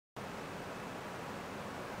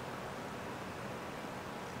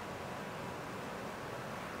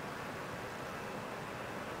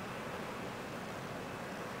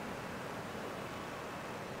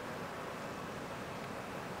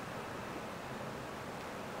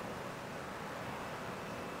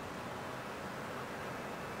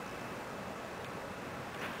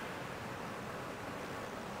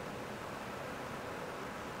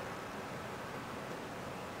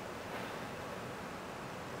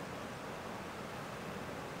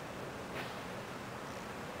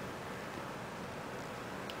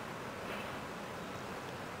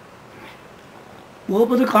我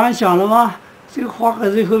不是刚才讲了吗？这个花梗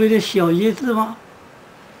子后面的小叶子吗？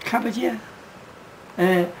看不见。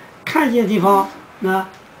哎，看见地方，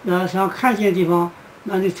像看见地方，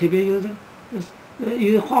那你随便有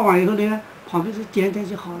有画完以后呢，旁边是点点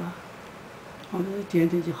就好了，旁边是点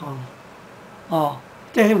点就好了。哦，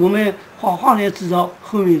但是我们画画呢，知道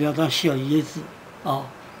后面两张小叶子，哦，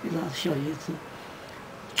一张小叶子。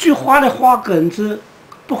菊花的花梗子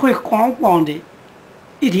不会光光的，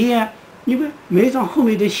一定你们每一张后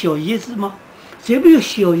面的小叶子吗？只要有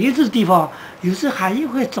小叶子的地方，有时还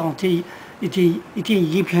会长出一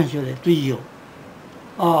点叶片出来，都有。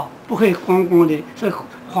哦，不会光光的，所以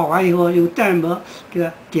画完以后用淡墨给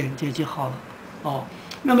它点点就好了。哦，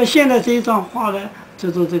那么现在这一张画呢，叫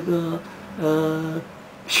做这个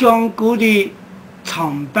香菇的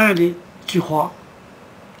长瓣的菊花，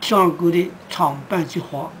香菇的长瓣菊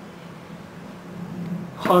花。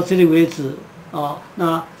好，这里为止啊。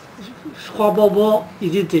那花苞苞已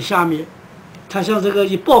经在下面，它像这个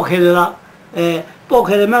一爆开来了，爆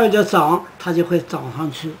开来慢慢就长，它就会长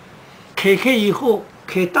上去。开以后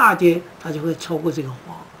开大点，它就会超过这个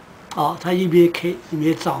花。啊，它一边开一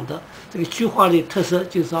边长的，这个菊花的特色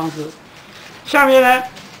就是这样子。下面呢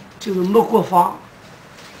就是没过法，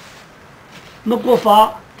没过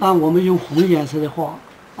法，但我们用红颜色的画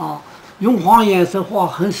啊，用黄颜色画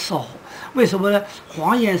很少。为什么呢？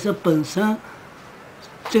黄颜色本身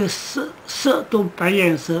这个色都白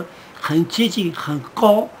颜色很接近很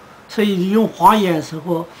高，所以你用黄颜色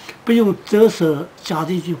或不用遮色加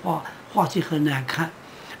这句话，画起很难看，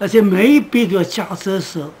而且每一笔都要加遮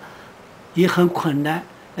色，也很困难。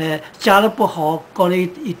加的不好，搞得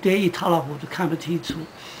一堆一塌糊涂，看不清楚。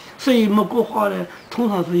所以木瓜花呢，通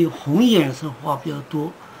常是用红颜色画比较多。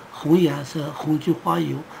红颜色红菊花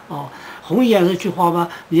油哦，红颜色菊花嘛，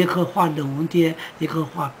你也可以画浓一点，也可以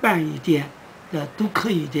画淡一点，都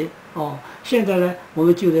可以的哦。现在呢，我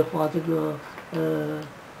们就来画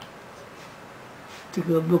这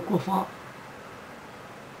个木瓜花。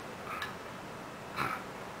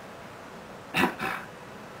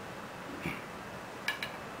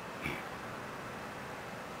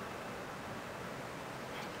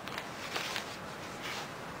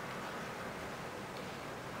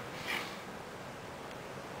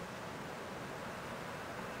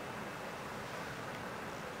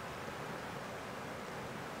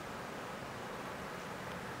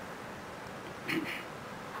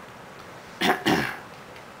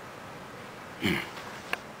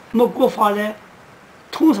木瓜花呢，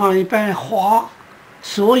通常一般花，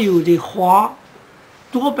所有的花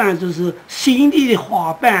多半都是新的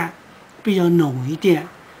花瓣比较浓一点，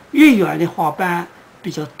越远的花瓣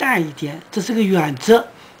比较淡一点，这是个原则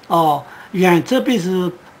哦。原则并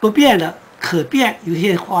是不变的，可变，有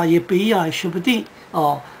些花也不一样，也说不定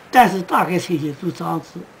哦。但是大概情形都这样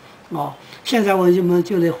子哦。现在我们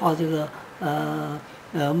就来画这个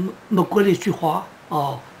木瓜的菊花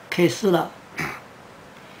哦，开始了。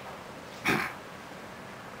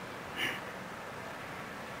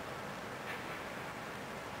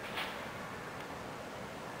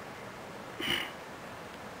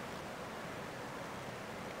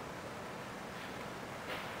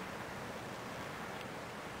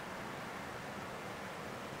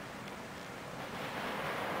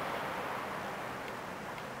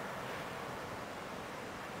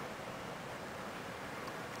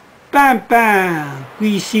瓣瓣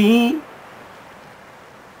归心，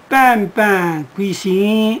瓣瓣归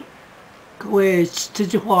心。各位这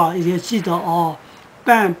句话一定要记得哦，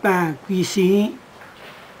瓣瓣归心。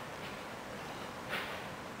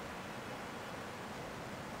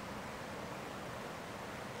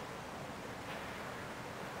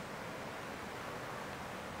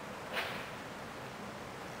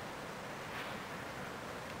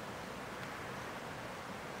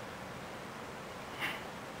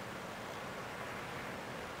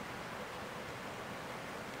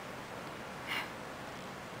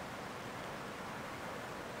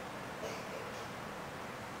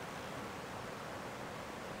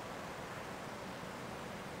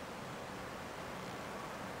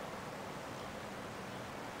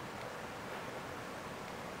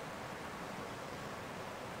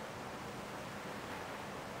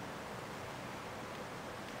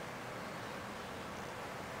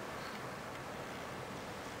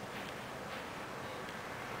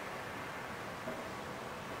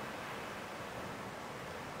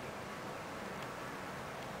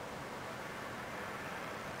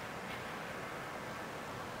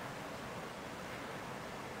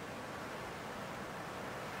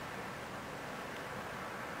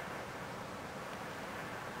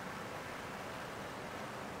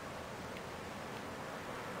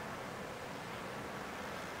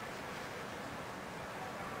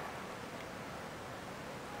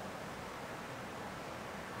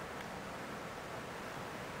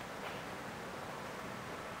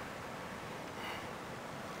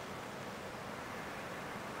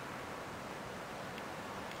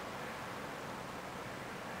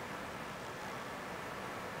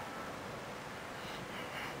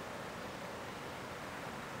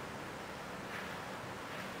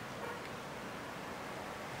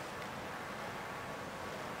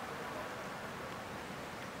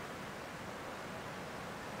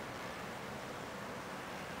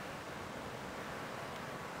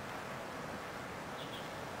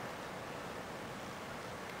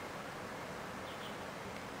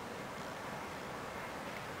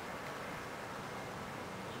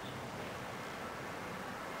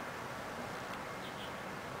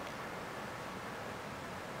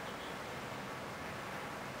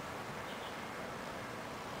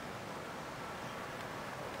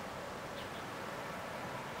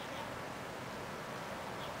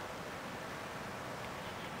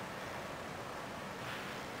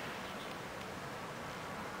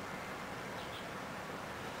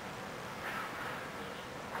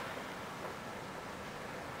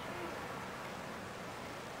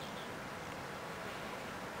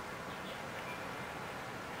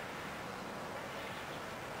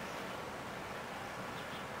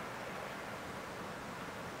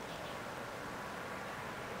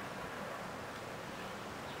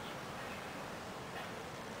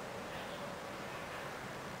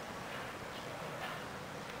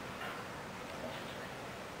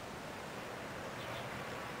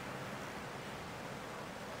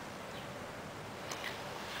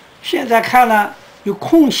现在看了有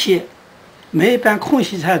空隙，每一版空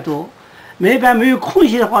隙太多，每一版没有空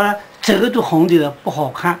隙的话呢，整个都红的了，不好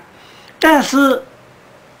看。但是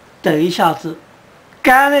等一下子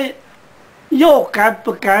干了，要干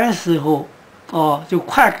不干的时候，哦，就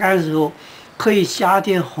快干的时候，可以加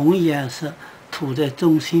点红颜色涂在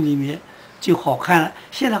中心里面，就好看了。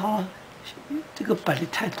现在好像这个白的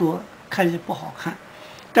太多了，看起来不好看。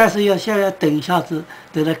但是现在等一下子，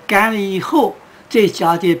等它干了以后，再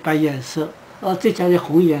加点白颜色，再加点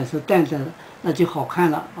红颜色，淡淡的，那就好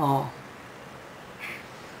看了哦。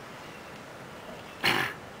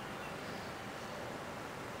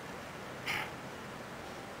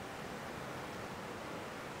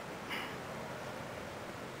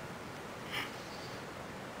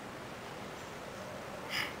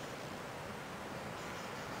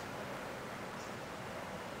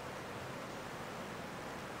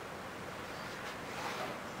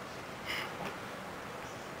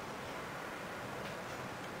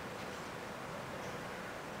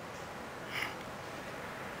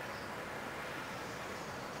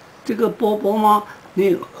这个包包嘛，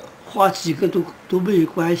你画几个都没有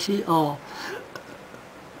关系哦。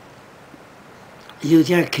有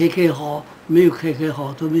些开好，没有开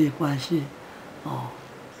好都没有关系，哦，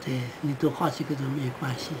对你多画几个都没有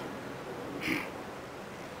关系。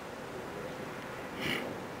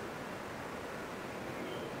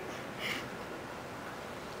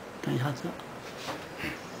等一下子。